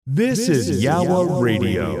This is Yawa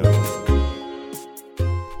Radio.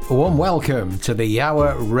 A warm welcome to the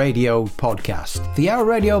Yawa Radio Podcast. The Yawa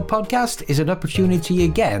Radio Podcast is an opportunity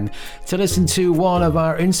again to listen to one of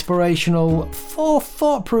our inspirational,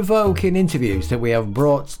 thought-provoking interviews that we have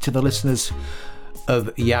brought to the listeners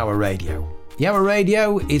of Yawa Radio. Yawa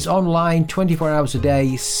Radio is online 24 hours a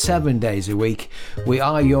day, 7 days a week. We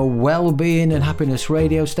are your well-being and happiness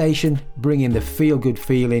radio station, bringing the feel-good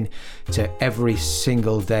feeling to every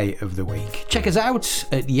single day of the week. Check us out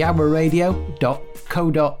at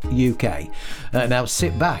yawaradio.co.uk. Now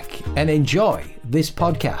sit back and enjoy this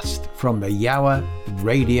podcast from the Yawa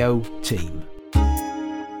Radio team.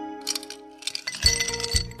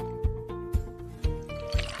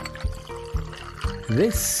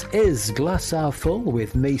 This is Glass Half Full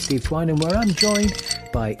with me, Steve Twynham, where I'm joined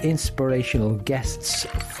by inspirational guests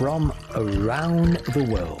from around the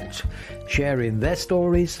world, sharing their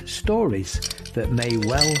stories that may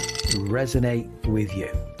well resonate with you.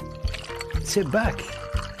 Sit back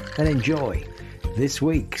and enjoy this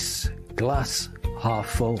week's Glass Half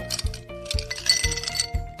Full.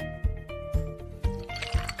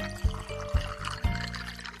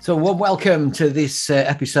 So, welcome to this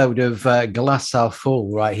episode of Glass Half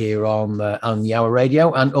Full right here on Yawa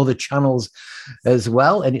Radio and other channels as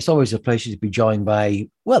well. And it's always a pleasure to be joined by,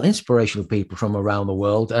 inspirational people from around the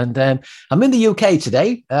world. And I'm in the UK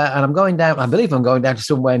today and I'm going down, I believe I'm going down to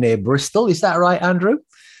somewhere near Bristol. Is that right, Andrew?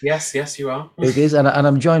 Yes, you are. It is. And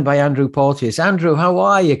I'm joined by Andrew Porteous. Andrew, how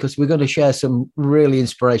are you? Because we're going to share some really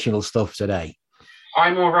inspirational stuff today.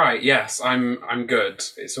 I'm all right. Yes, I'm good.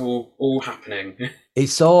 It's all happening.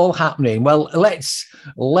 It's all happening. Well, let's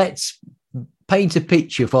paint a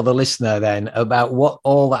picture for the listener then about what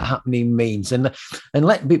all that happening means. But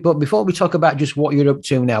before we talk about just what you're up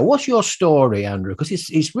to now, what's your story, Andrew? Because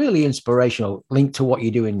it's really inspirational, linked to what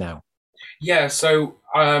you're doing now. Yeah. So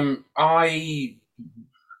I,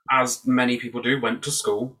 as many people do, went to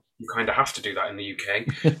school. You kind of have to do that in the UK.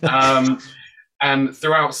 And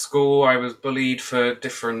throughout school, I was bullied for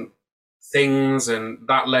different things, and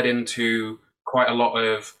that led into quite a lot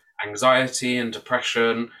of anxiety and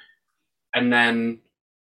depression. And then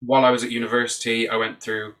while I was at university, I went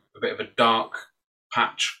through a bit of a dark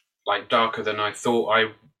patch, like darker than I thought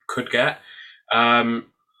I could get. And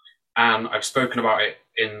I've spoken about it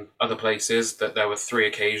in other places that there were 3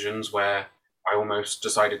 occasions where I almost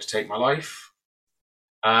decided to take my life.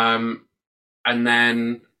 And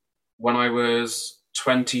then when I was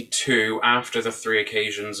 22, after the 3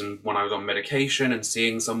 occasions, and when I was on medication and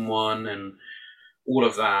seeing someone and all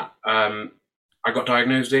of that, I got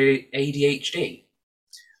diagnosed with ADHD.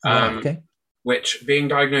 Which, being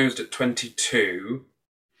diagnosed at 22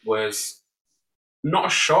 was not a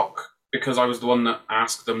shock because I was the one that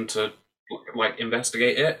asked them to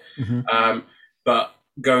investigate it. Mm-hmm. But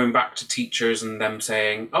going back to teachers and them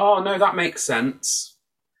saying, "Oh no, that makes sense,"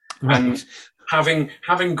 right. And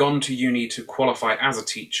having gone to uni to qualify as a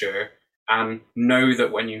teacher and know that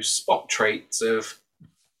when you spot traits of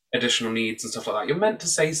additional needs and stuff like that, you're meant to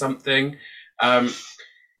say something.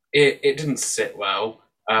 It didn't sit well.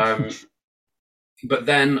 But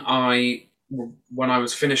then when I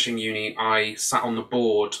was finishing uni, I sat on the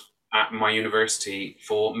board at my university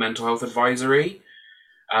for mental health advisory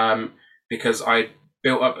because I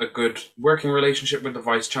built up a good working relationship with the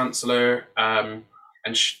Vice Chancellor, and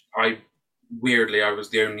weirdly, I was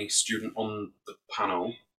the only student on the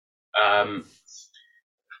panel. And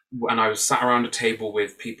I was sat around a table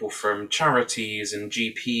with people from charities and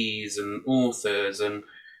GPs and authors, and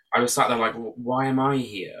I was sat there like, well, why am I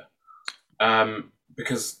here?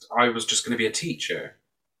 Because I was just going to be a teacher.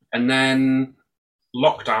 And then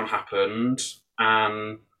lockdown happened,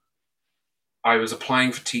 and I was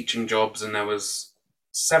applying for teaching jobs, and there was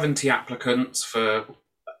 70 applicants for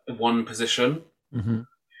one position. Mm-hmm.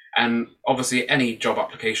 And obviously, any job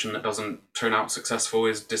application that doesn't turn out successful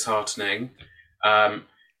is disheartening.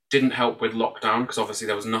 Didn't help with lockdown because obviously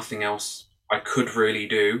there was nothing else I could really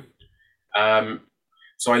do.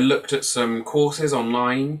 So I looked at some courses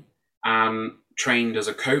online and trained as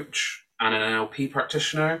a coach and an NLP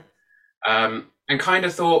practitioner, and kind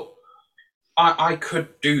of thought I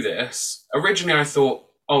could do this. Originally, I thought,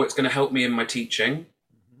 it's going to help me in my teaching.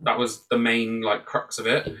 That was the main crux of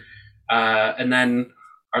it. And then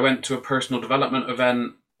I went to a personal development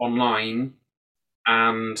event online,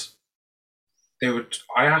 and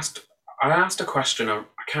I asked a question. I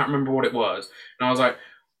can't remember what it was, and I was like,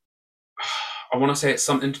 I want to say it's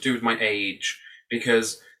something to do with my age,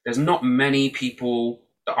 because there's not many people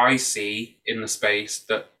that I see in the space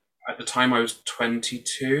that at the time I was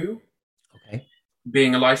 22,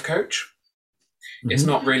 being a life coach. It's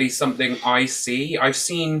not really something I see. I've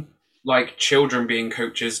seen like children being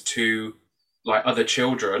coaches to like other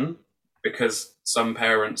children because some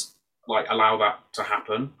parents like allow that to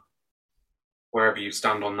happen. Wherever you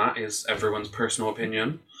stand on that is everyone's personal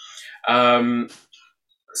opinion.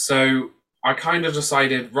 So I kind of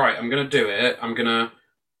decided, right, I'm going to do it. I'm going to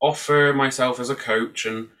offer myself as a coach,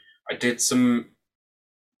 and I did some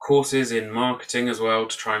courses in marketing as well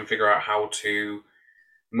to try and figure out how to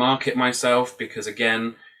market myself, because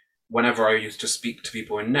again, whenever I used to speak to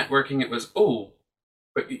people in networking, it was, oh,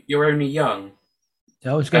 but you're only young.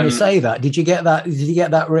 I was going to say that. Did you get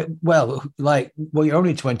that? Well, like, well, you're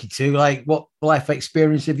only 22. Like, what life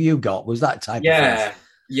experience have you got? Was that type of thing?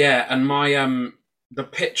 Yeah. And my the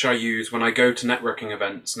pitch I use when I go to networking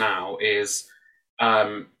events now is,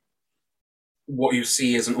 what you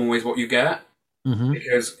see isn't always what you get,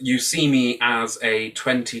 because you see me as a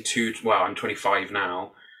 22. Well, I'm 25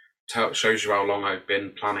 now. Shows you how long I've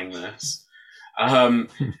been planning this.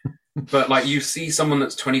 But like, you see someone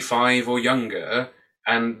that's 25 or younger,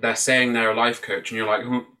 and they're saying they're a life coach, and you're like,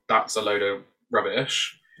 that's a load of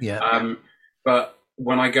rubbish. Yeah. But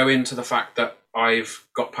when I go into the fact that I've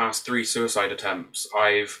got past 3 suicide attempts,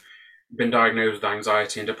 I've been diagnosed with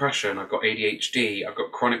anxiety and depression, I've got ADHD, I've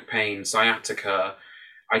got chronic pain, sciatica,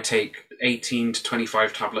 I take 18 to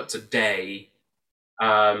 25 tablets a day,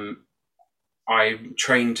 I'm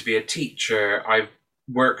trained to be a teacher, I've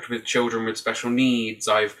worked with children with special needs,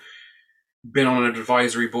 I've been on an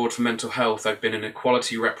advisory board for mental health, I've been an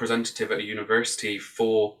equality representative at a university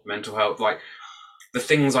for mental health. Like, the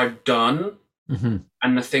things I've done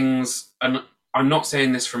and the things, and I'm not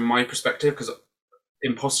saying this from my perspective because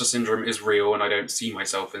imposter syndrome is real and I don't see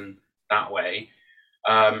myself in that way.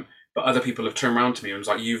 But other people have turned around to me and was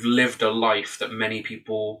like, you've lived a life that many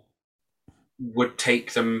people would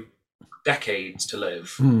take them decades to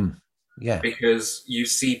live. Yeah. Because you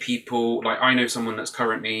see people, like, I know someone that's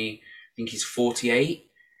currently, I think he's 48,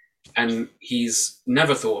 and he's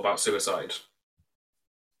never thought about suicide.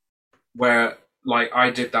 Where, like, I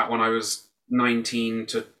did that when I was 19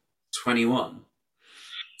 to 21.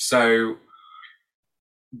 So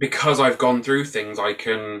because I've gone through things, I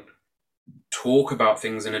can talk about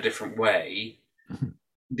things in a different way.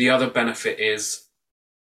 The other benefit is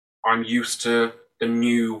I'm used to the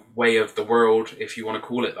new way of the world, if you want to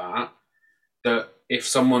call it that, that if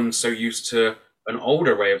someone's so used to an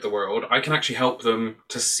older way of the world, I can actually help them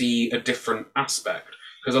to see a different aspect.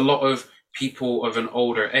 Because a lot of people of an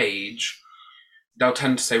older age, they'll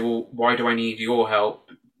tend to say, well, why do I need your help?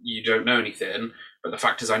 You don't know anything. But the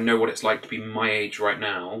fact is, I know what it's like to be my age right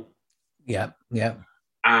now. Yeah.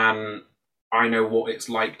 And I know what it's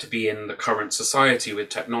like to be in the current society with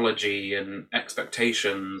technology and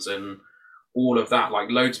expectations and all of that.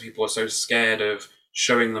 Like, loads of people are so scared of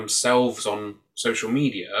showing themselves on social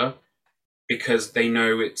media because they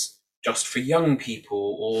know it's just for young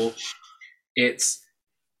people, or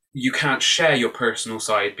you can't share your personal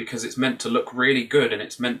side because it's meant to look really good and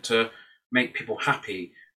it's meant to make people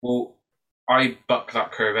happy. Well, I buck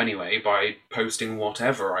that curve anyway by posting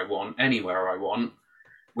whatever I want, anywhere I want,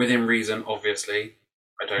 within reason, obviously.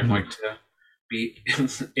 I don't like to be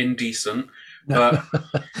indecent, but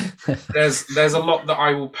there's a lot that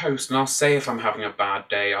I will post, and I'll say if I'm having a bad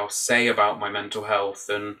day, I'll say about my mental health,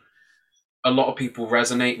 and a lot of people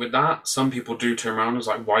resonate with that. Some people do turn around and was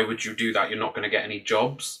like, why would you do that? You're not going to get any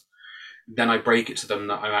jobs. Then I break it to them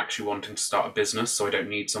that I'm actually wanting to start a business, so I don't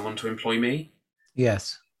need someone to employ me.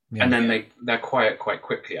 Yes. Yeah. And then they're quiet quite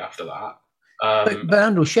quickly after that. But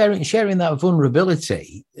Andrew, sharing that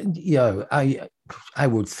vulnerability, I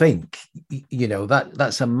would think,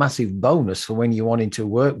 that's a massive bonus for when you're wanting to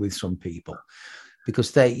work with some people,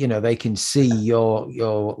 because they can see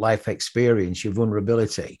your life experience, your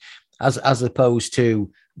vulnerability, as opposed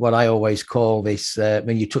to what I always call this.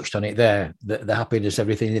 When you touched on it there, the happiness,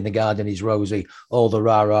 everything in the garden is rosy, all the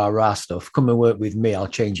rah stuff. Come and work with me, I'll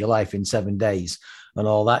change your life in 7 days, and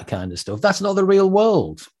all that kind of stuff. That's not the real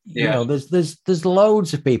world. Yeah. There's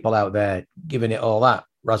loads of people out there giving it all that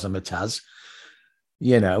razzmatazz.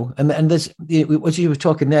 And there's, what you were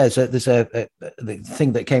talking there's a the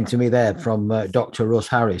thing that came to me there from Dr. Russ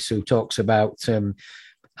Harris, who talks about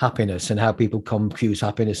happiness and how people confuse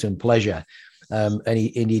happiness and pleasure. And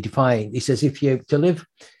he says, if you to live,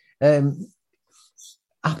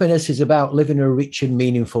 happiness is about living a rich and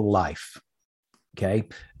meaningful life. Okay.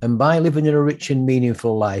 And by living in a rich and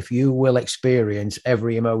meaningful life, you will experience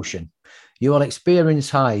every emotion. You will experience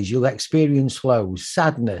highs, you'll experience lows,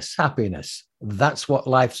 sadness, happiness. That's what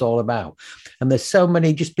life's all about. And there's so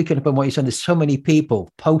many, just picking up on what you said, there's so many people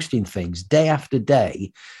posting things day after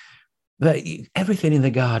day everything in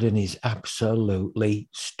the garden is absolutely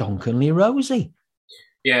stonkingly rosy.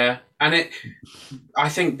 Yeah, and I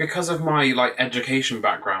think because of my like education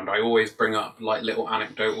background, I always bring up like little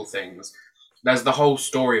anecdotal things. There's the whole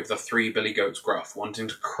story of the three billy goats gruff wanting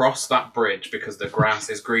to cross that bridge because the grass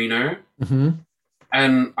is greener. Mm-hmm.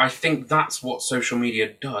 And I think that's what social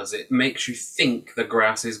media does. It makes you think the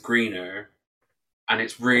grass is greener and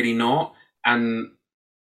it's really not. And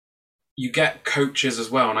you get coaches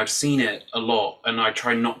as well, and I've seen it a lot, and I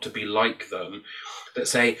try not to be like them, that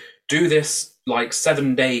say, do this like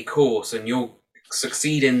 7-day course and you'll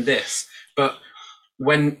succeed in this. But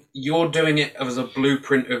when you're doing it as a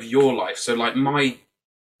blueprint of your life, so like my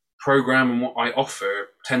program and what I offer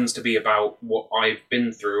tends to be about what I've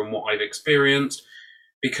been through and what I've experienced,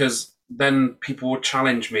 because then people will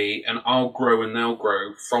challenge me and I'll grow and they'll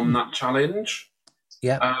grow from that challenge.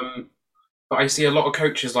 Yeah. But I see a lot of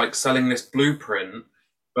coaches like selling this blueprint,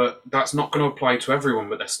 but that's not going to apply to everyone,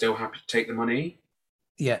 but they're still happy to take the money.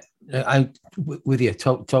 Yeah, with you,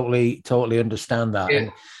 totally understand that. Yeah.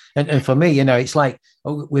 And for me, you know, it's like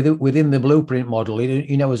within the blueprint model,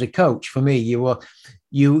 you know, as a coach, for me,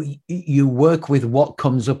 you work with what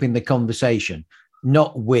comes up in the conversation,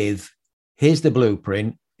 not with, here's the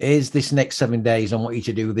blueprint, here's this next 7 days, I want you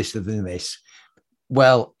to do this and this.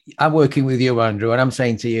 Well, I'm working with you, Andrew, and I'm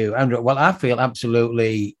saying to you, Andrew, well, I feel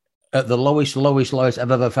absolutely at the lowest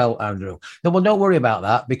I've ever felt, Andrew. No, well, don't worry about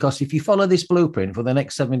that, because if you follow this blueprint for the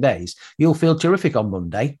next 7 days, you'll feel terrific on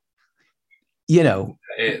Monday. You know,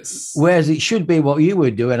 whereas it should be what you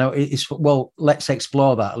would do. And it's, well, let's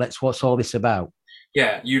explore that. What's all this about?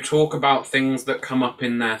 Yeah, you talk about things that come up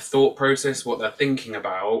in their thought process, what they're thinking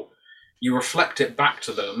about. You reflect it back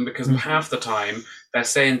to them, because half the time they're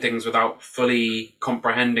saying things without fully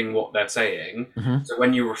comprehending what they're saying. Mm-hmm. So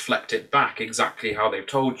when you reflect it back exactly how they've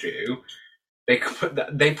told you,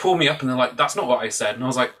 they pull me up and they're like, that's not what I said. And I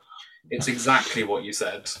was like, it's exactly what you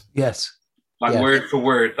said. Yes. Like word for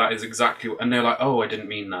word, that is exactly what, and they're like, oh, I didn't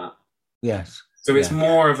mean that. Yes. So it's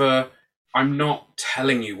more of I'm not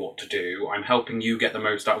telling you what to do. I'm helping you get the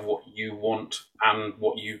most out of what you want and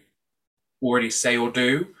what you already say or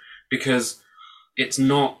do. Because I'm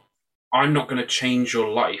not going to change your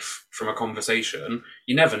life from a conversation.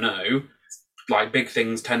 You never know. Like, big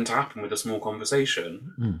things tend to happen with a small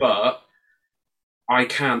conversation. But I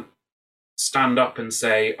can't stand up and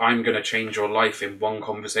say, I'm going to change your life in one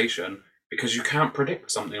conversation, because you can't predict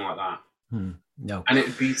something like that. No. And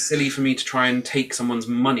it'd be silly for me to try and take someone's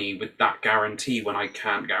money with that guarantee when I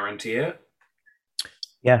can't guarantee it.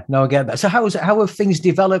 Yeah, no, I get that. So how have things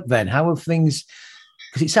developed then? How have things...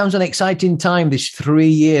 Because it sounds an exciting time, this 3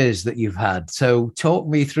 years that you've had. So talk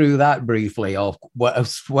me through that briefly, or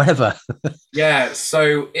whatever. Yeah,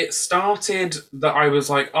 so it started that I was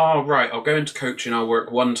like, oh, right, I'll go into coaching, I'll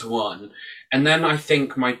work one-to-one. And then I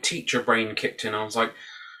think my teacher brain kicked in. I was like,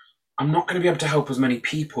 I'm not going to be able to help as many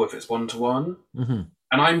people if it's one-to-one. Mm-hmm.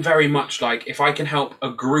 And I'm very much like, if I can help a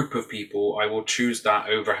group of people, I will choose that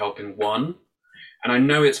over helping one. And I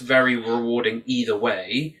know it's very rewarding either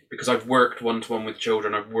way, because I've worked one-to-one with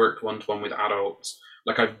children, I've worked one-to-one with adults,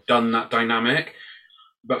 like I've done that dynamic.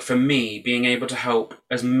 But for me, being able to help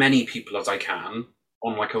as many people as I can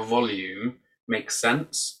on like a volume makes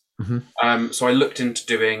sense. Mm-hmm. So I looked into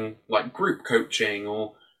doing like group coaching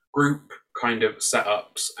or group kind of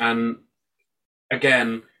setups. And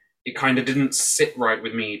again, it kind of didn't sit right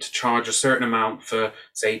with me to charge a certain amount for,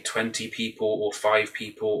 say, 20 people or 5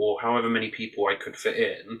 people or however many people I could fit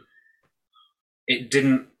in. It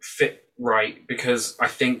didn't fit right, because I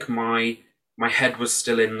think my head was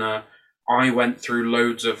still in I went through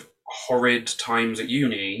loads of horrid times at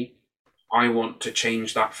uni. I want to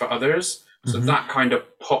change that for others. So that kind of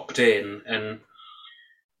popped in and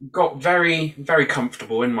got very, very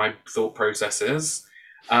comfortable in my thought processes.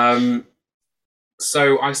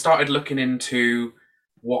 So I started looking into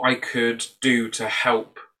what I could do to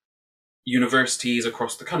help universities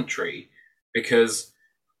across the country, because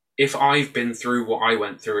if I've been through what I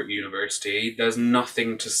went through at university, there's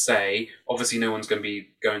nothing to say. Obviously, no one's going to be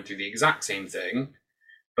going through the exact same thing,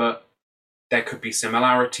 but there could be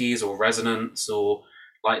similarities or resonance or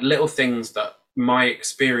like little things that my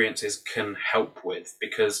experiences can help with.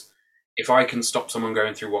 Because if I can stop someone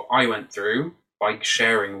going through what I went through by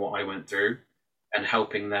sharing what I went through and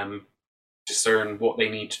helping them discern what they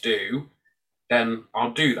need to do, then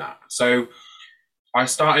I'll do that. So I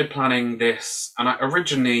started planning this, and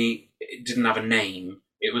it didn't have a name.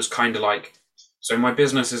 It was kind of like, so my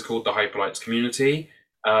business is called the Hyperlights Community.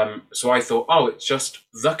 So I thought, oh, it's just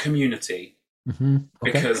the community,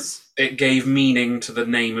 because it gave meaning to the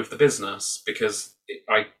name of the business, because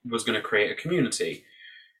I was going to create a community.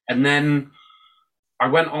 And then I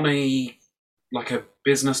went on a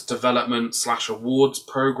business development / awards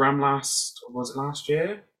program last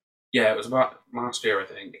year? Yeah, it was about last year, I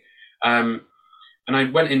think. And I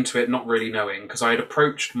went into it not really knowing, because I had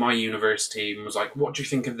approached my university and was like, what do you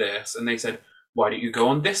think of this? And they said, why don't you go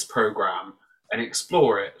on this program and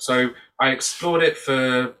explore it? So I explored it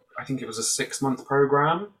for, I think it was a 6-month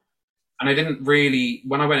program. And I didn't really,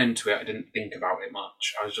 when I went into it, I didn't think about it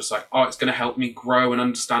much. I was just like, oh, it's going to help me grow and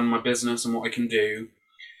understand my business and what I can do.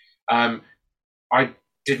 I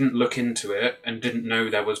didn't look into it and didn't know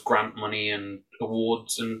there was grant money and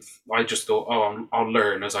awards. And I just thought, oh, I'll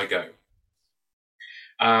learn as I go.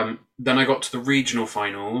 Then I got to the regional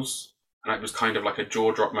finals, and it was kind of like a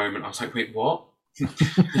jaw drop moment. I was like, wait, what?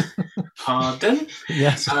 Pardon?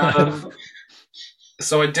 Yes.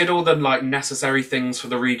 So I did all the necessary things for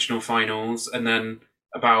the regional finals, and then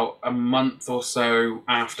about a month or so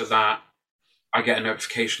after that, I get a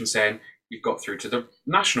notification saying you've got through to the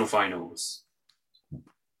national finals.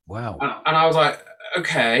 Wow. And I was like,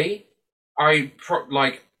 okay.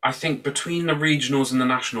 I think between the regionals and the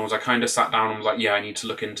nationals, I kind of sat down and was like, yeah, I need to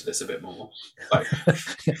look into this a bit more.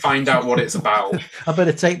 Find out what it's about. I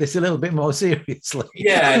better take this a little bit more seriously.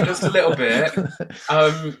 Yeah, just a little bit.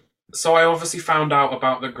 So I obviously found out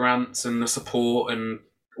about the grants and the support and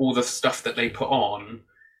all the stuff that they put on.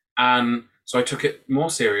 And so I took it more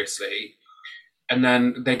seriously. And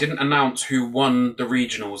then they didn't announce who won the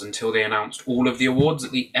regionals until they announced all of the awards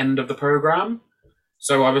at the end of the program.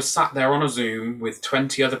 So I was sat there on a Zoom with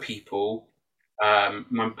 20 other people.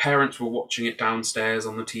 My parents were watching it downstairs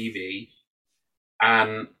on the TV.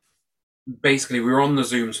 And basically we were on the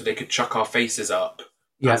Zoom so they could chuck our faces up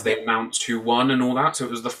as they announced who won and all that. So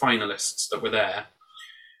it was the finalists that were there.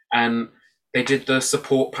 And they did the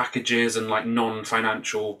support packages and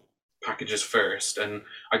non-financial packages first. And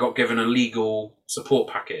I got given a legal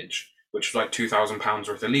support package, which was £2,000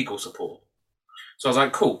 worth of legal support. So I was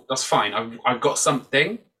like, cool, that's fine. I've got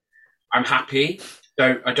something. I'm happy.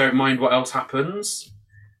 I don't mind what else happens.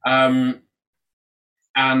 And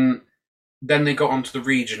then they got onto the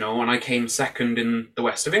regional, and I came second in the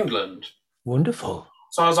West of England. Wonderful.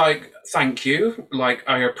 So I was like, thank you.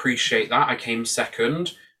 I appreciate that. I came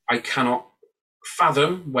second. I cannot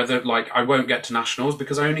fathom whether I won't get to nationals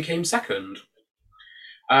because I only came second.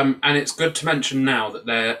 And it's good to mention now that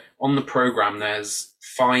they're on the program. There's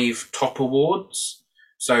 5 top awards.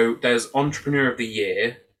 So there's Entrepreneur of the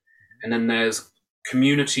Year, and then there's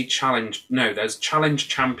there's Challenge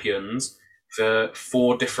Champions for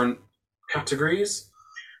 4 different categories.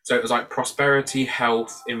 So it was prosperity,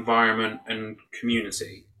 health, environment, and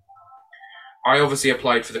community. I obviously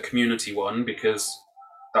applied for the community one because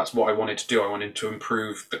that's what I wanted to do. I wanted to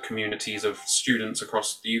improve the communities of students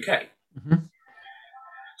across the UK. Mm-hmm.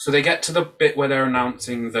 So they get to the bit where they're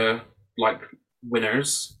announcing the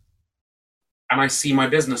winners, and I see my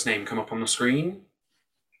business name come up on the screen.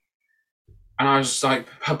 And I was just like,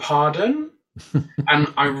 pardon?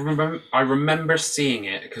 And I remember seeing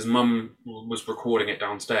it because Mum was recording it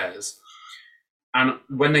downstairs. And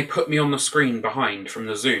when they put me on the screen behind from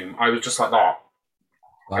the Zoom, I was just like that.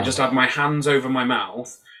 Wow. I just had my hands over my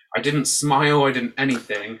mouth. I didn't smile. I didn't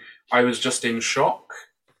anything. I was just in shock.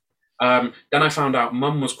 Then I found out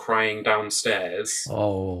Mum was crying downstairs.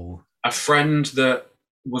 Oh. A friend that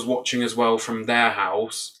was watching as well from their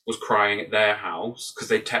house was crying at their house because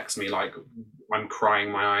they text me I'm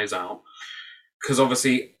crying my eyes out. Because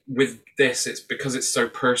obviously with this, it's because it's so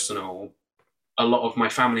personal. A lot of my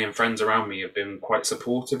family and friends around me have been quite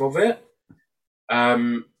supportive of it.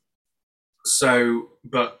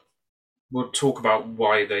 But we'll talk about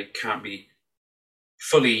why they can't be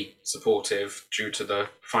fully supportive due to the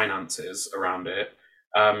finances around it.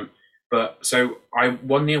 So I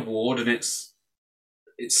won the award, and it's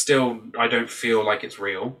still, I don't feel like it's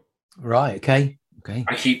real. Right. Okay.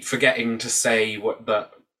 I keep forgetting to say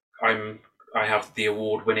I have the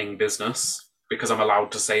award-winning business because I'm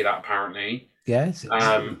allowed to say that apparently. Yes.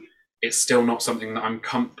 It's still not something that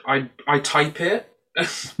I type it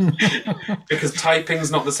because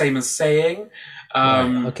typing's not the same as saying.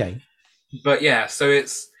 Right. Okay. But yeah, so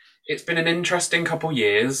it's been an interesting couple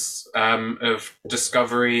years of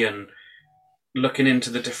discovery and looking into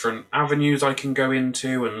the different avenues I can go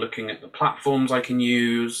into and looking at the platforms I can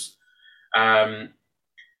use. And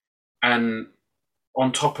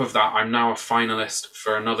on top of that, I'm now a finalist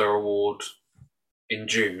for another award in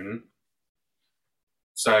June.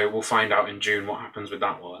 So we'll find out in June what happens with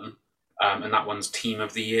that one. And that one's Team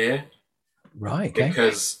of the Year. Right. Okay.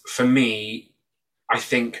 Because for me, I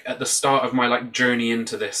think at the start of my journey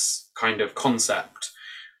into this kind of concept,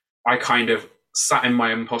 I kind of sat in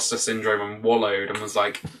my imposter syndrome and wallowed and was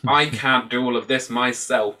like, I can't do all of this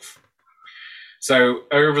myself. So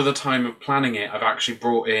over the time of planning it, I've actually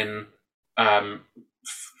brought in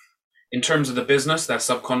terms of the business, they're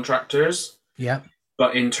subcontractors. Yeah.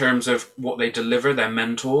 But in terms of what they deliver, they're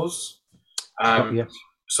mentors. Yeah.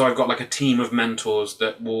 So I've got like a team of mentors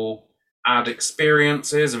that will add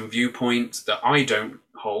experiences and viewpoints that I don't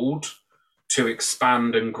hold to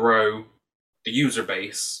expand and grow the user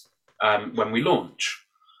base when we launch.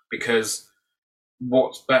 Because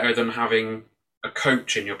what's better than having a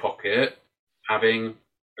coach in your pocket, having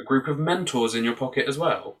a group of mentors in your pocket as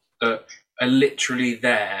well that are literally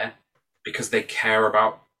there because they care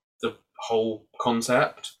about the whole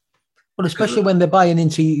concept. Well, especially when they're buying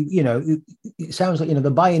into, it sounds like,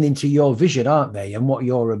 they're buying into your vision, aren't they? And what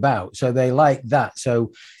you're about. So they like that.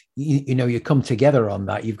 So, you come together on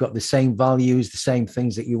that. You've got the same values, the same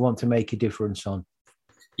things that you want to make a difference on.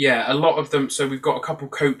 Yeah, a lot of them. So we've got a couple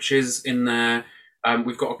coaches in there.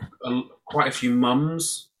 We've got quite a few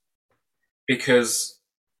mums, because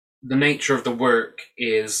the nature of the work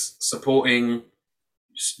is supporting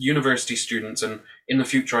university students, and in the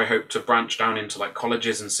future I hope to branch down into like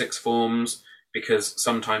colleges and sixth forms, because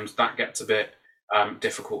sometimes that gets a bit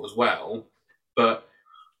difficult as well. But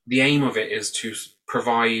the aim of it is to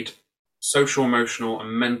provide social, emotional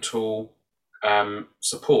and mental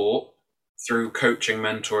support through coaching,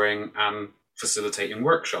 mentoring and facilitating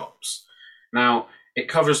workshops. Now, it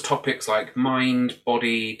covers topics like mind,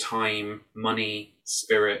 body, time, money,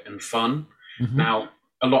 spirit and fun. Mm-hmm. Now,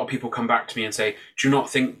 a lot of people come back to me and say, do you not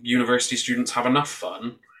think university students have enough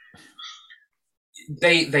fun?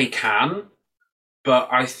 They can, but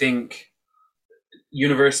I think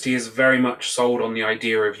university is very much sold on the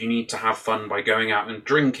idea of you need to have fun by going out and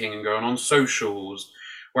drinking and going on socials,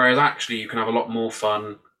 whereas actually you can have a lot more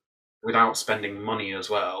fun without spending money as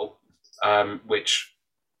well, which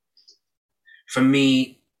for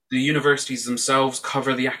me, the universities themselves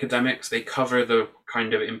cover the academics, they cover the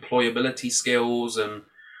kind of employability skills and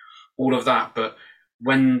all of that. But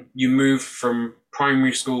when you move from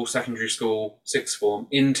primary school, secondary school, sixth form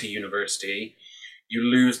into university, you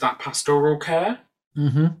lose that pastoral care.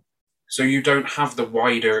 Mm-hmm. So you don't have the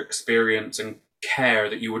wider experience and care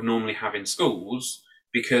that you would normally have in schools,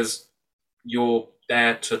 because you're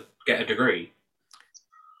there to get a degree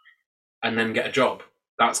and then get a job.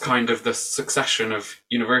 That's kind of the succession of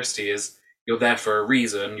university, is you're there for a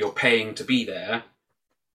reason, you're paying to be there,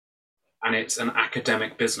 and it's an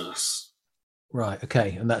academic business. Right,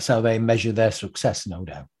 okay. And that's how they measure their success, no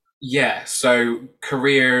doubt. Yeah, so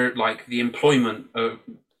career, like the employment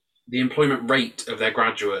rate of their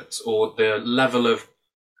graduates, or the level of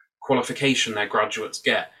qualification their graduates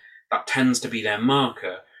get, that tends to be their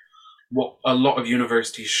marker. What a lot of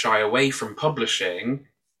universities shy away from publishing,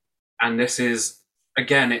 and this is,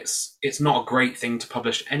 again, it's not a great thing to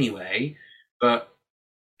publish anyway, but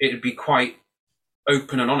it'd be quite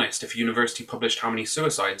open and honest if a university published how many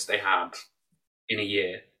suicides they had in a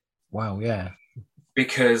year. Wow, yeah.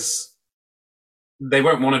 Because they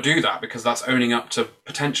won't want to do that, because that's owning up to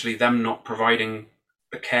potentially them not providing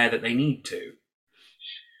the care that they need to.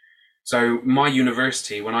 So my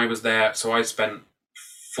university, when I was there, so I spent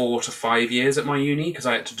 4 to 5 years at my uni because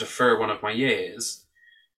I had to defer one of my years.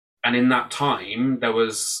 And in that time, there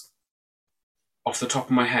was, off the top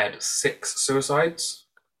of my head, 6 suicides.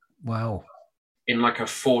 Wow. In like a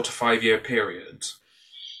 4 to 5 year period.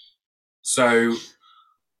 So,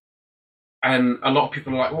 and a lot of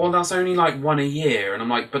people are like, well, that's only like 1 a year. And I'm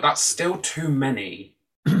like, but that's still too many.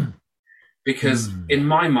 Because in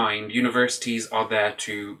my mind, universities are there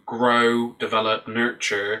to grow, develop,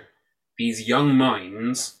 nurture these young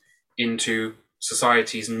minds into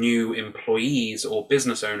society's new employees or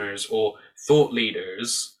business owners or thought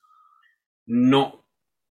leaders, not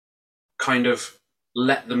kind of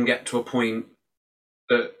let them get to a point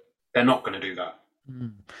that they're not going to do that.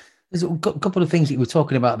 There's a couple of things that you were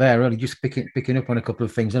talking about there, really, just picking up on a couple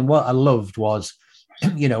of things. And what I loved was,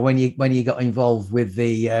 when you got involved with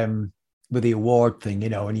the award thing,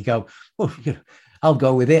 and you go, oh, I'll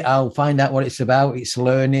go with it. I'll find out what it's about. It's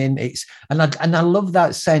learning. And I love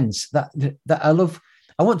that sense that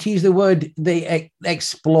I want to use the word, the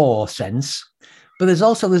explore sense, but there's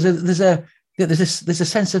a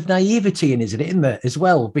sense of naivety in there as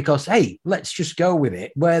well, because, hey, let's just go with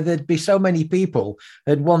it, where there'd be so many people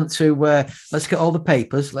that want to, let's get all the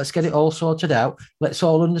papers, let's get it all sorted out, let's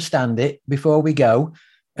all understand it before we go.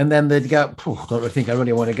 And then they'd go, I don't think I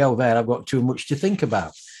really want to go there. I've got too much to think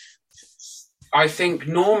about. I think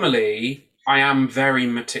normally I am very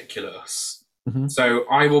meticulous. Mm-hmm. So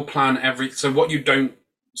I will plan so what you don't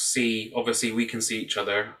see, obviously we can see each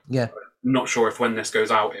other. Yeah. not sure if when this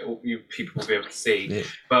goes out, people will be able to see. Yeah.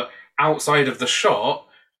 But outside of the shot,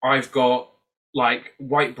 I've got like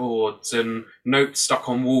whiteboards and notes stuck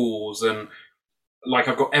on walls, and like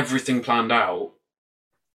I've got everything planned out.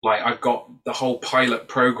 Like I've got the whole pilot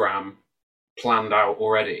program planned out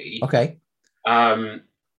already. Okay.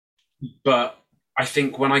 But I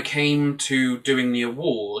think when I came to doing the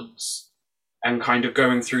awards and kind of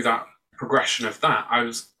going through that progression of that,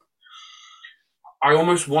 I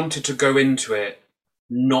almost wanted to go into it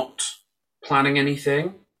not planning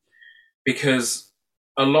anything, because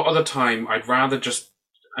a lot of the time I'd rather just,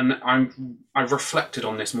 and I've reflected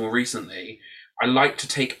on this more recently, I like to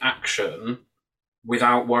take action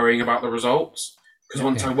without worrying about the results, because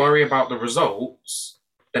once I worry about the results,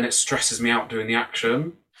 then it stresses me out doing the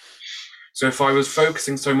action. So if I was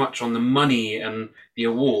focusing so much on the money and the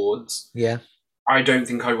awards, I don't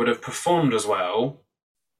think I would have performed as well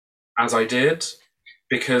as I did,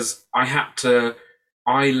 because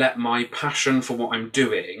I let my passion for what I'm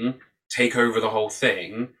doing take over the whole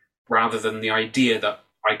thing, rather than the idea that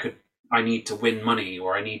I need to win money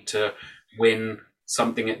or I need to win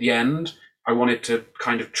something at the end. I wanted to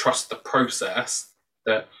kind of trust the process,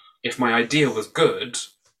 that if my idea was good,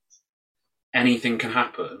 anything can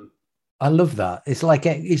happen. I love that. It's like,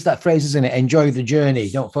 it's that phrase, isn't it? Enjoy the journey.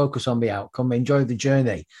 Don't focus on the outcome. Enjoy the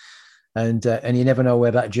journey. And you never know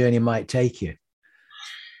where that journey might take you.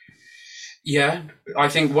 Yeah. I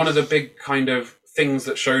think one of the big kind of things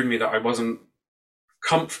that showed me that I wasn't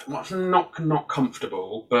not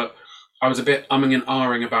comfortable, but I was a bit umming and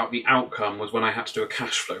ahhing about the outcome, was when I had to do a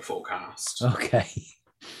cash flow forecast. Okay.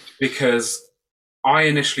 Because I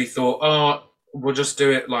initially thought, we'll just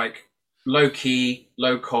do it like low key,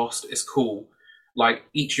 low cost, it's cool. Like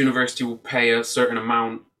each university will pay a certain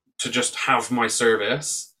amount to just have my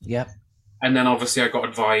service. Yeah. And then obviously I got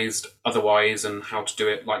advised otherwise, and how to do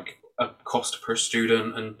it like a cost per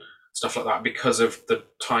student and stuff like that, because of the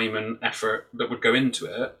time and effort that would go into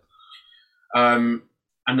it.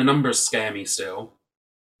 And the numbers scare me still,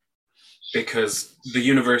 because the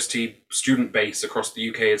university student base across the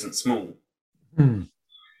UK isn't small.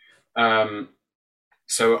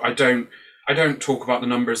 So I don't talk about the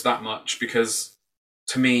numbers that much, because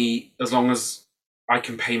to me, as long as I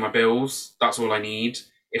can pay my bills, that's all I need.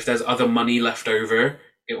 If there's other money left over,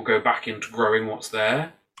 it will go back into growing what's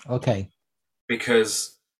there. Okay.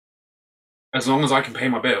 Because as long as I can pay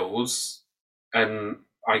my bills and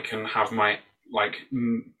I can have my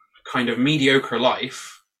kind of mediocre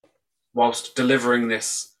life whilst delivering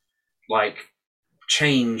this like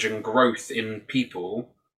change and growth in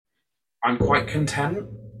people, I'm quite content.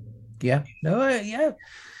 Yeah. No. Yeah.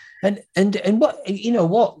 And what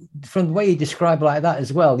from the way you describe it like that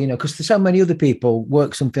as well, because there's so many other people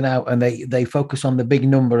work something out and they focus on the big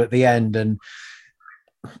number at the end, and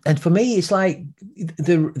for me it's like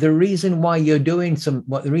the reason why you're doing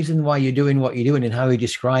what you're doing and how you're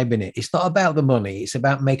describing it, it's not about the money, it's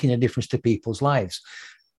about making a difference to people's lives.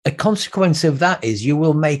 A consequence of that is you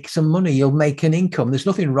will make some money, you'll make an income. There's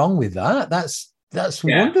nothing wrong with that. That's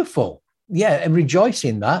wonderful. Yeah, and rejoice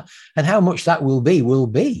in that. And how much that will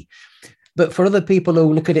be. But for other people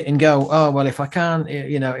who look at it and go, oh, well, if I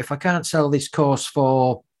can't sell this course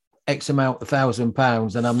for X amount,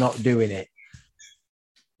 £1,000, then I'm not doing it.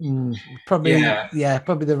 Probably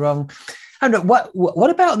the wrong. And what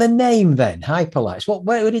about the name then, Hyperlights?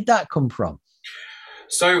 Where did that come from?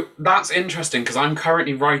 So that's interesting, because I'm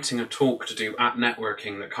currently writing a talk to do at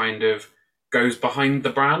networking that kind of goes behind the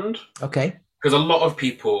brand. Okay. Because a lot of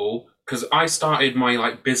people, because I started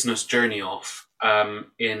my business journey off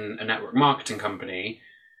in a network marketing company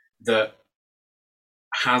that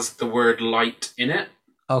has the word light in it.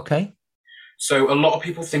 Okay. So a lot of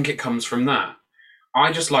people think it comes from that.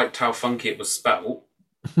 I just liked how funky it was spelt.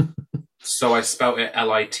 So I spelt it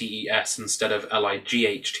LITES instead of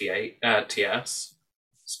LIGHTS.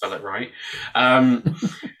 Spell it right.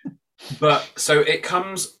 But so it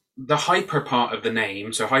comes, the hyper part of the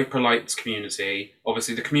name, so Hyperlights community,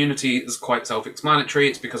 obviously the community is quite self-explanatory.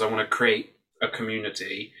 It's because I want to create a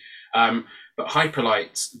community. But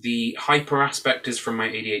Hyperlights, the hyper aspect is from my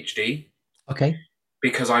ADHD. Okay.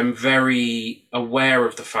 Because I'm very aware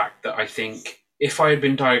of the fact that I think if I had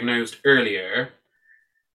been diagnosed earlier,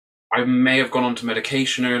 I may have gone onto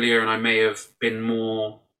medication earlier, and I may have been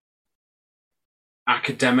more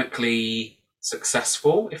academically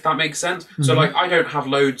successful, if that makes sense. Mm-hmm. So I don't have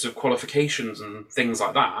loads of qualifications and things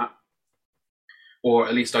like that, or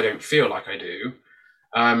at least I don't feel like I do.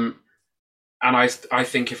 And I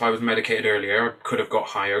think if I was medicated earlier, I could have got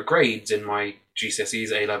higher grades in my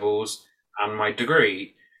GCSEs, A-levels, and my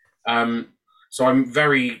degree. So I'm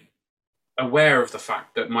very aware of the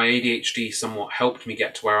fact that my ADHD somewhat helped me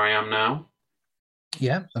get to where I am now.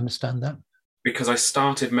 Yeah, understand that. Because I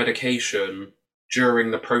started medication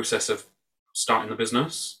during the process of starting the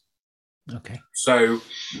business. Okay. So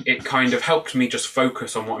it kind of helped me just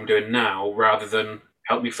focus on what I'm doing now rather than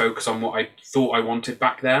help me focus on what I thought I wanted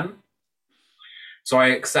back then. So I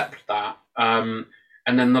accept that. And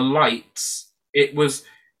then the lights, it was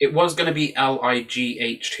going to be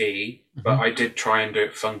LIGHT, but I did try and do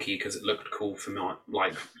it funky because it looked cool for me,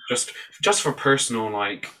 like just for personal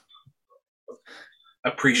like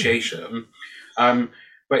appreciation. But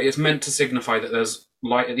it's meant to signify that there's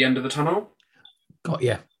light at the end of the tunnel. Got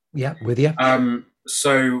you. Yeah, with you.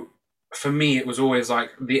 So for me, it was always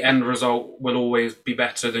like the end result will always be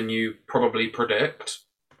better than you probably predict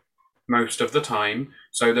most of the time.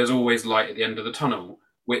 So there's always light at the end of the tunnel,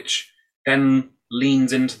 which then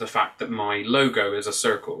leans into the fact that my logo is a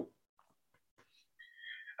circle.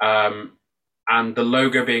 And the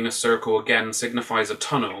logo being a circle, again, signifies a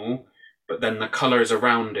tunnel, but then the colors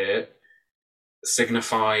around it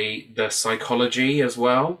signify the psychology as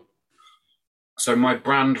well. So my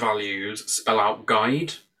brand values spell out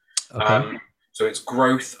guide. Okay. So it's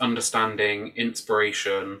growth, understanding,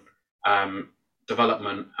 inspiration,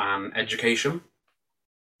 development, and education.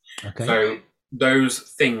 Okay. So those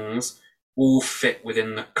things all fit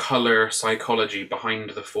within the color psychology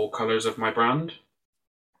behind the 4 colors of my brand.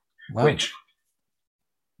 Wow. Which,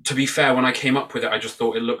 to be fair, when I came up with it, I just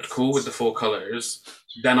thought it looked cool with the 4 colors.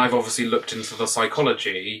 Then I've obviously looked into the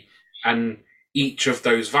psychology, and each of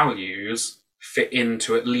those values fit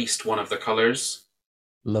into at least one of the colors.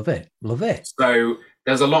 Love it. Love it. So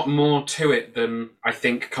there's a lot more to it than I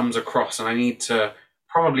think comes across, and I need to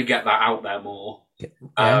probably get that out there more.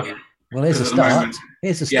 Yeah. Well, here's a start.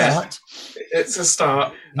 Here's a start. Yeah, it's a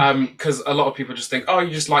start. Because a lot of people just think, oh,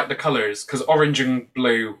 you just like the colors. Because orange and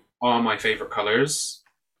blue are my favorite colors.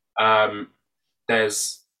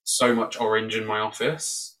 There's so much orange in my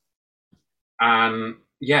office. And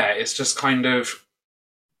yeah, it's just kind of,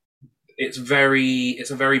 it's a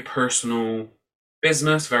very personal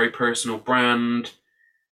business, very personal brand.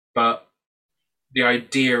 But the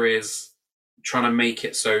idea is trying to make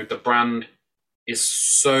it so the brand is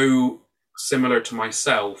so similar to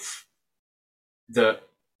myself that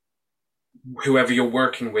whoever you're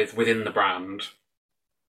working with within the brand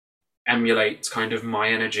emulates kind of my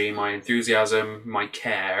energy, my enthusiasm, my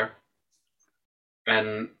care,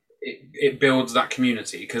 and it builds that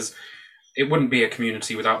community, because it wouldn't be a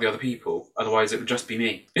community without the other people. Otherwise, it would just be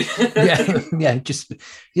me. yeah. Just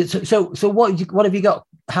so. What have you got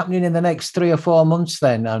happening in the next 3 or 4 months,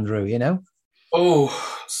 then, Andrew? You know.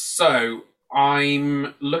 Oh, so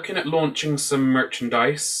I'm looking at launching some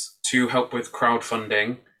merchandise to help with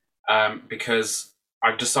crowdfunding, because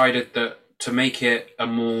I've decided that to make it a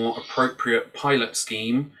more appropriate pilot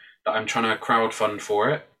scheme, that I'm trying to crowdfund for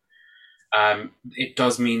it. It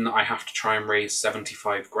does mean that I have to try and raise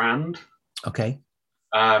 75 grand. Okay.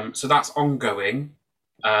 So that's ongoing.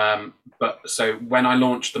 But so when I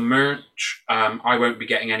launch the merch, I won't be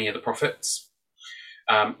getting any of the profits.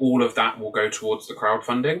 All of that will go towards the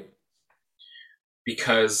crowdfunding,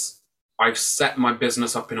 because I've set my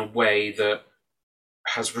business up in a way that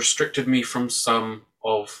has restricted me from some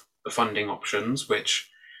of the funding options,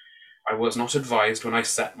 which I was not advised when I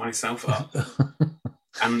set myself up.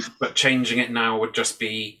 But changing it now would just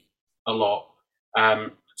be a lot.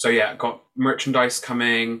 So yeah, got merchandise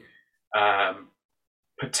coming,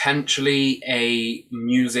 potentially a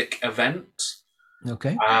music event.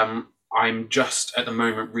 Okay. I'm just at the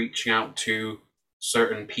moment reaching out to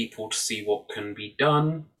certain people to see what can be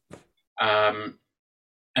done. And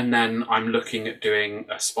then I'm looking at doing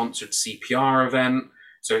a sponsored CPR event.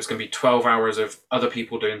 So it's going to be 12 hours of other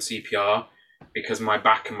people doing CPR, because my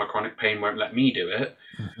back and my chronic pain won't let me do it.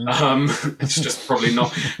 It's just probably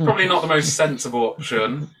not the most sensible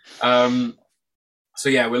option. So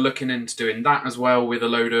yeah, we're looking into doing that as well, with a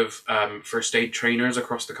load of first aid trainers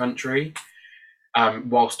across the country,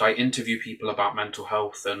 whilst I interview people about mental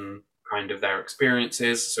health and kind of their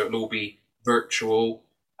experiences. So it'll all be virtual.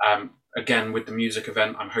 Again, with the music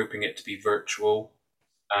event, I'm hoping it to be virtual.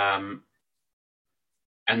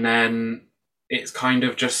 And then it's kind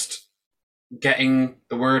of just getting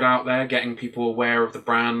the word out there, getting people aware of the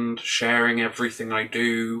brand, sharing everything I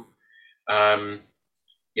do.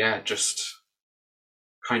 Just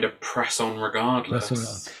kind of press on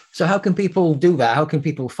regardless. So how can people do that? How can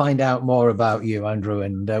people find out more about you, Andrew,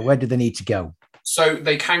 and where do they need to go? So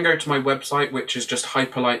they can go to my website, which is just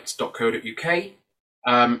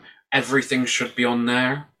hyperlights.co.uk. Everything should be on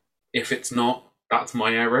there. If it's not, that's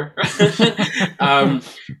my error.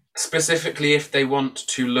 Specifically, if they want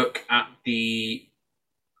to look at the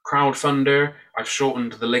crowdfunder, I've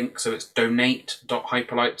shortened the link, so it's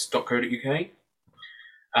donate.hyperlights.co.uk.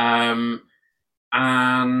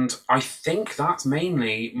 And I think that's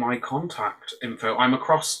mainly my contact info. I'm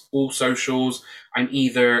across all socials. I'm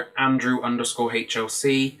either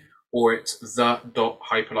Andrew_HLC or it's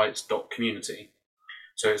the.hyperlights.community.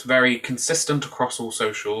 So it's very consistent across all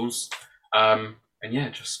socials. And yeah,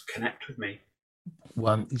 just connect with me.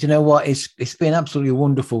 Well, you know what? It's been absolutely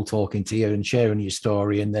wonderful talking to you and sharing your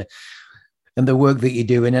story and the work that you're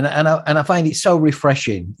doing. And I find it so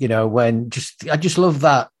refreshing, you know, when I just love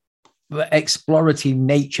that explorative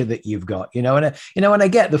nature that you've got, you know, and I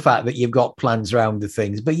get the fact that you've got plans around the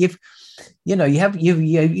things, but you've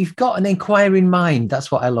got an inquiring mind.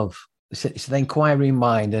 That's what I love. It's an inquiring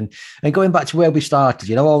mind, and going back to where we started,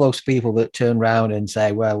 you know, all those people that turn around and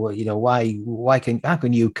say, well, you know, how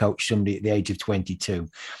can you coach somebody at the age of 22?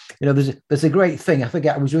 You know, there's a great thing. I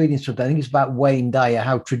forget, I was reading something. I think it's about Wayne Dyer,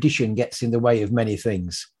 how tradition gets in the way of many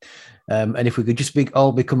things. And if we could just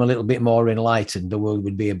all become a little bit more enlightened, the world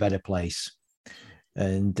would be a better place.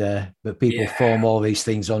 And but people form all these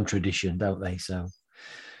things on tradition, don't they? So.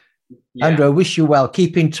 Yeah. Andrew, I wish you well.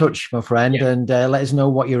 Keep in touch, my friend, and let us know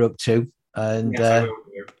what you're up to. And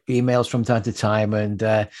emails from time to time,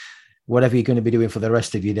 and whatever you're going to be doing for the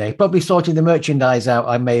rest of your day. Probably sorting the merchandise out,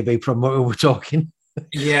 I may be, from what we were talking.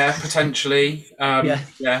 Yeah, potentially. Yeah.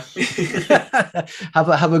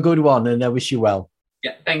 Have a good one, and I wish you well.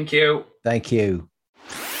 Yeah, thank you. Thank you.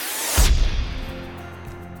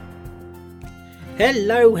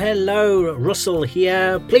 Hello, Russell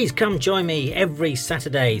here. Please come join me every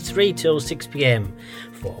Saturday, 3 till 6 p.m.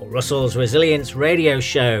 for Russell's Resilience Radio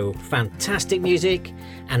Show. Fantastic music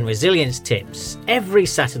and resilience tips every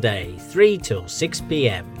Saturday, 3 till 6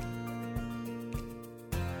 p.m.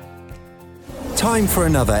 Time for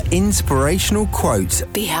another inspirational quote.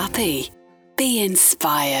 Be happy. Be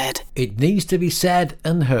inspired. It needs to be said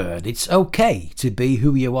and heard. It's okay to be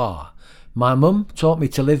who you are. My mum taught me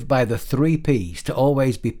to live by the 3 Ps, to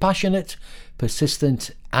always be passionate,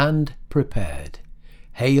 persistent and prepared.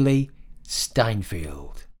 Hayley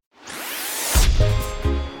Steinfeld.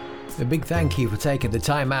 A big thank you for taking the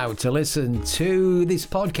time out to listen to this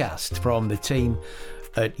podcast from the team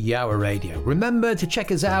at Yawa Radio. Remember to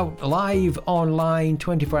check us out live online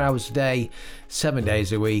 24 hours a day, 7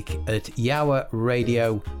 days a week at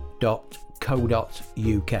yawaradio.co.uk.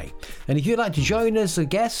 And if you'd like to join us as a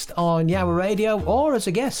guest on Yawa Radio or as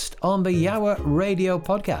a guest on the Yawa Radio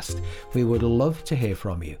podcast, we would love to hear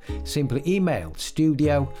from you. Simply email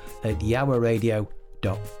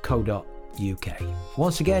studio@yawaradio.co.uk.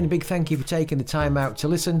 Once again, a big thank you for taking the time out to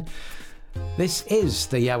listen. This is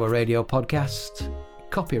the Yawa Radio podcast.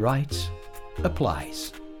 Copyright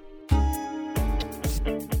applies.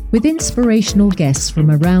 With inspirational guests from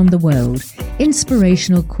around the world,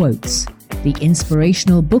 inspirational quotes, the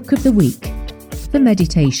inspirational book of the week, the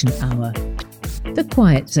meditation hour, the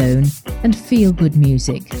quiet zone, and feel-good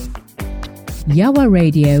music. Yawa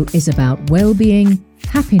Radio is about well-being,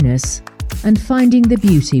 happiness, and finding the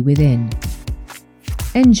beauty within.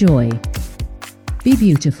 Enjoy. Be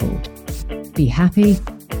beautiful. Be happy.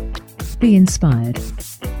 Be inspired.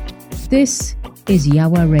 This is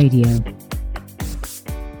Yawa Radio.